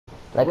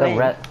Like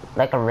When?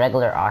 like a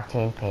regular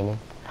Octane painting.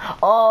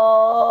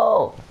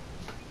 Oh!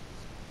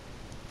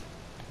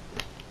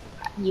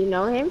 You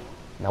know him?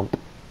 Nope.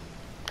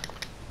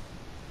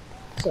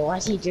 So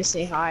why'd he just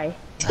say hi?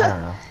 I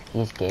don't know.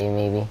 He's gay,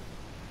 maybe.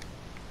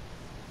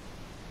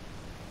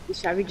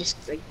 He's probably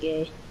just like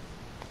gay.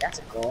 That's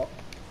a goal.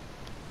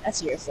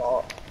 That's your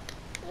fault.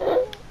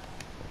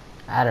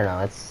 I don't know.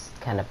 It's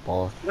kind of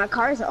both. My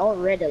car is all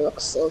red. It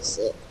looks so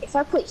sick. If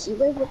I put Heat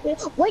Wave with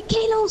it, white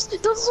Kalos.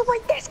 Those are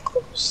white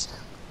Kalos.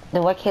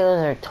 The white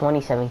kilos are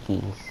 27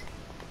 keys.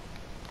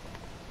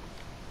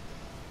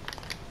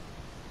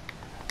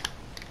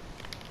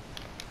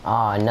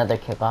 Oh, another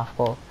kickoff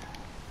goal.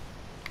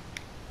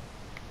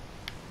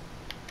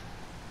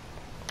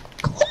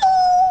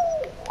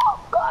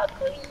 Oh, God,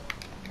 please.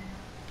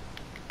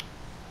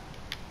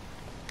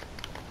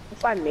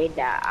 If I made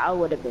that, I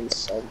would have been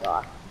so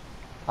god.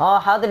 Oh,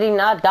 how did he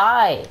not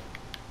die?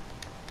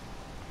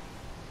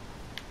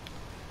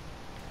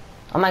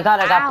 Oh my god,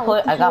 I got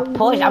put. I got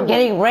pushed. I'm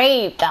getting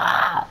raped.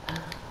 Ah!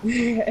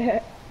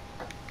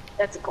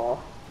 That's a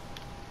goal.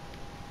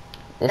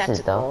 This That's is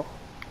a dope. goal.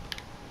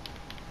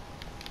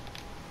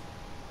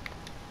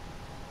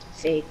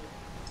 Fake.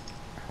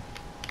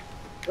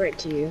 Right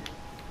to you.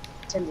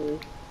 To me.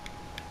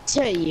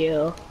 To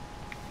you.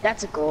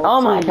 That's a goal. Oh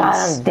my god,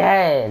 please. I'm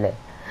dead.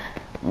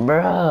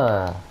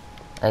 Bruh.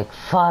 Like,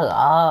 fuck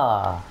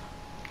off.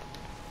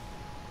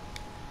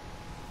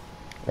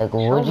 Like,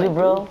 would you,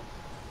 bro?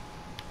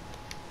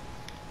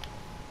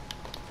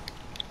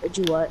 Would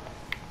you what?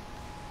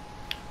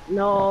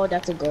 No,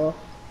 that's a goal.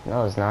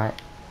 No, it's not.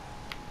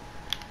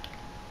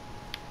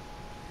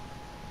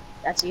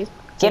 That's you.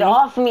 Get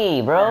off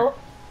me, bro.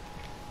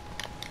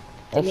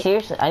 Like, Yeah.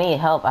 seriously, I need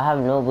help. I have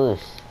no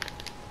boost.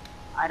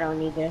 I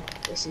don't either.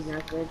 This is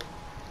not good.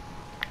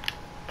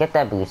 Get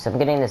that boost. I'm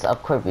getting this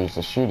up court boost.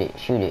 Just shoot it.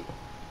 Shoot it.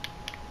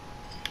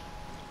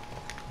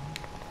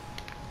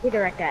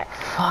 Redirect that.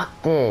 Fuck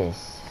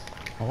this.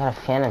 I got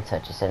a phantom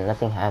touch. It said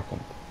nothing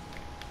happened.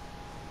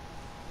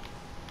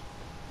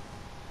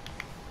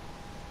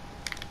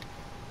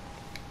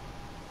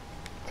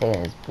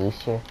 Taking this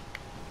boost here.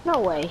 No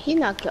way. He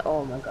not get.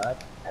 Oh my god.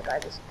 That guy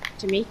just.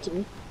 To me. To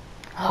me.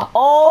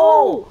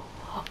 Oh!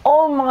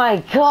 Oh my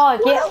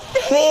god, get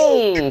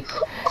fake!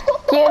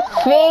 Get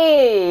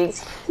fake!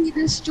 He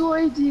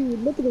destroyed you.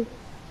 Look at him.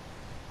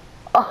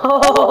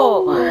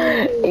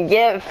 Oh!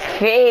 Get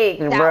fake,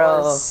 That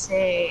bro! was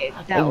sick.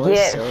 That was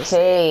Get so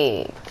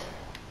sick. fake!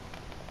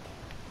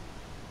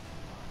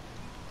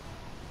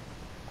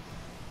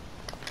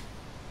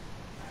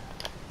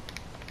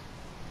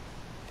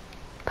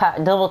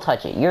 Double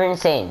touch it. You're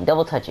insane.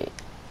 Double touch it.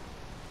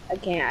 I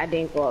can't. I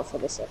didn't go out for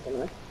the second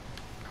one.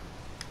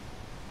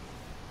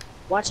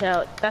 Watch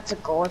out. That's a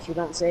goal if you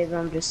don't save it.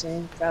 I'm just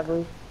saying.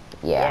 Probably.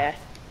 Yeah.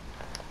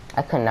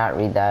 I could not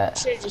read that.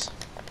 Should've just.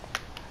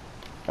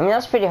 I mean, that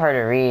was pretty hard to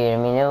read. I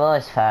mean, it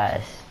was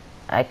fast.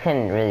 I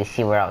couldn't really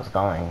see where I was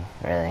going,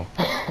 really.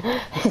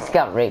 Just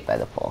got raped by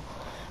the pole.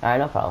 Alright,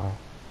 no problem.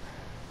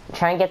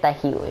 Try and get that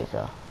heat wave,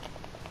 though.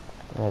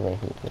 Regular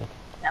heat wave.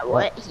 That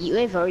what? Heat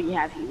wave? Or you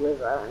have heat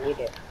wave? I don't need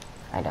it.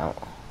 I don't.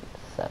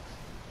 Sucks.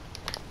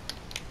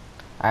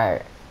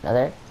 Alright,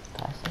 another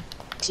passing.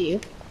 To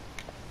you.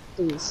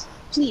 Please.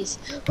 Please.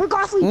 We're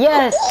Goffley.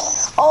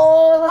 Yes!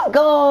 Oh, let's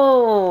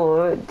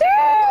go!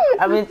 Dude!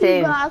 I'm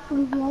insane.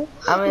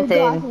 I'm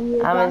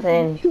insane. I'm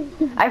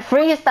insane. I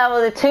freestyle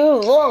with it too,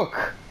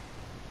 look!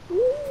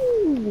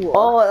 Ooh.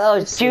 Oh, that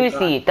was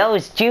juicy. That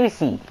was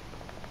juicy.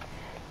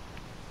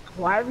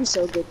 Why are we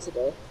so good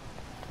today?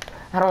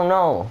 I don't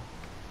know.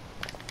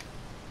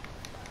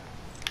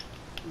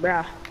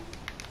 Bruh.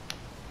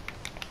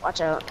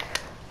 Watch out.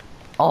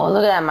 Oh,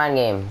 look at that mind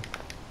game.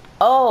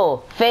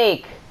 Oh,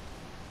 fake.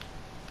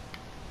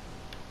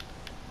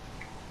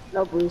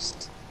 No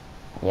boost.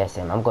 Yes,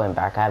 I'm going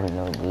back. I have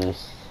no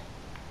boost.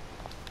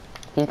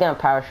 He's gonna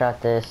power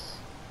shot this.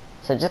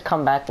 So just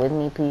come back with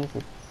me, please.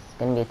 It's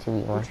gonna be a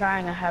 2v1. I'm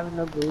trying to have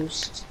no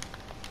boost.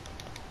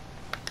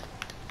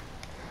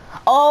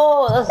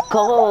 Oh, let's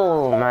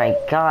go! My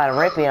God, I'm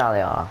ripping all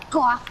y'all.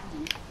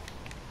 Goffley.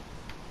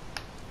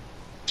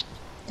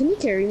 Can you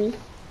carry me?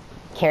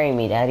 Carry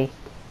me, daddy.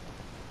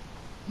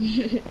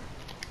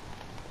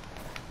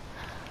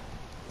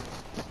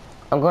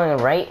 I'm going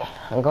right.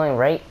 I'm going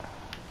right.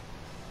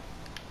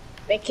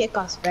 Make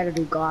kickoffs better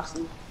do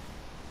Goffley.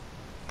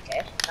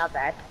 Okay, not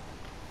bad.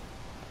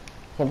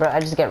 Okay, bro, I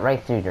just get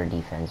right through their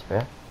defense,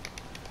 bro.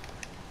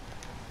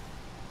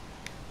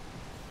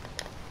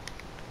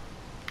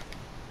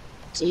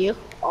 To you?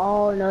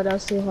 Oh no, that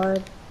was too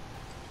hard.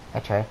 I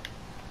try.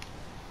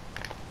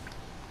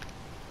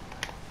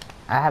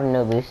 I have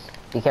no boost.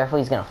 Be careful,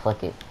 he's gonna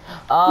flick it.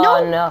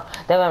 Oh no,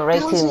 that went right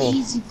That was to an me.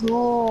 easy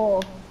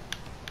goal.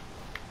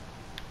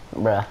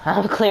 Bruh,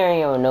 I'm clearing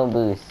it with no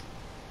boost.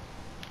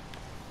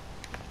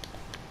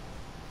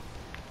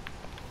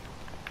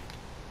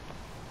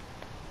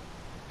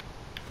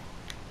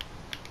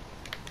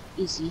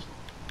 Easy.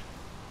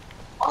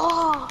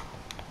 Oh,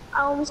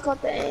 I almost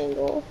got the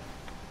angle.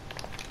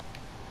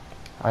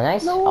 Oh,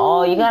 nice. No.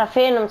 Oh, you got a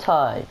phantom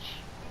touch.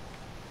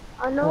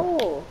 I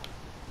know.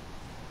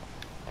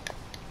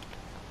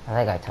 I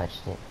think I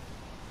touched it.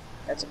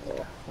 That's a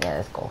goal. Yeah,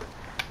 that's cool.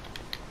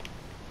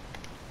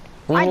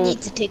 I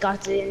need to take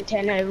off the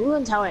antenna. It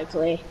ruins how I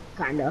play,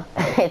 kinda.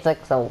 It's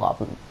like so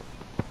wobbly.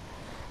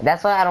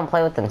 That's why I don't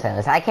play with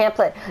antennas. I can't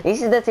play.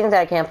 These are the things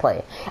that I can't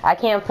play. I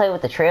can't play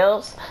with the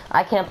trails.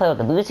 I can't play with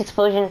the boost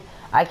explosion.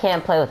 I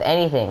can't play with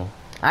anything.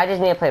 I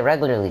just need to play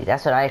regularly.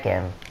 That's what I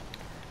can.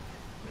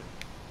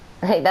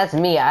 Hey, that's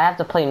me. I have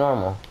to play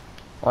normal.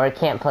 Or I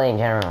can't play in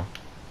general.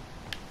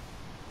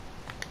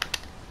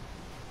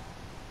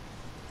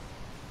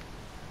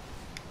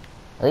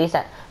 At least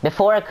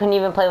before I couldn't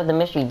even play with the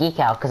mystery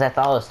decal because I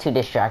thought it was too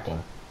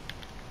distracting.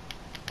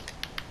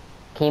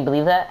 Can you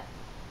believe that?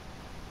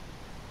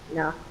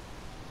 No.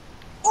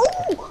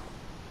 Ooh!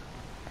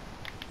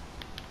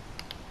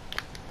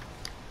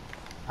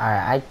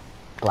 Alright, I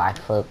black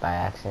flip by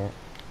accident.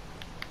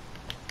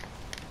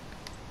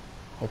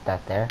 Hit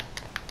that there.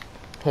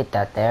 Hit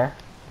that there.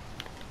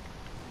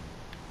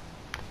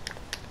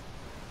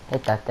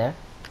 Hit that there.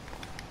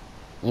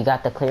 You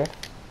got the clear?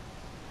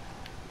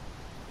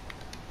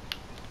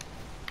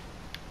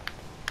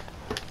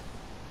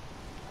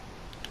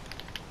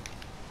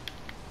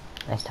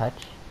 Nice touch.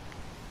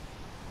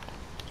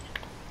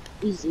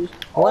 Easy.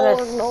 What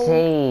a no.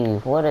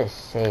 save. What a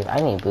save.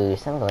 I need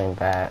boost. I'm going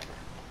back.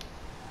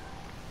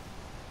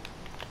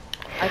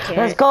 I can't.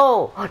 Let's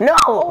go!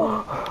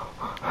 No!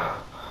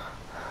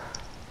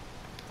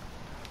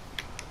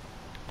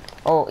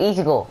 Oh,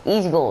 easy goal.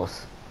 Easy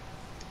goals.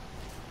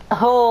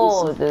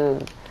 Oh, Easy.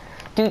 dude.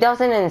 Dude, that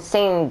was an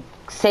insane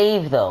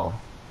save, though.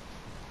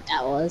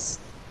 That was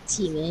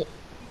teammate.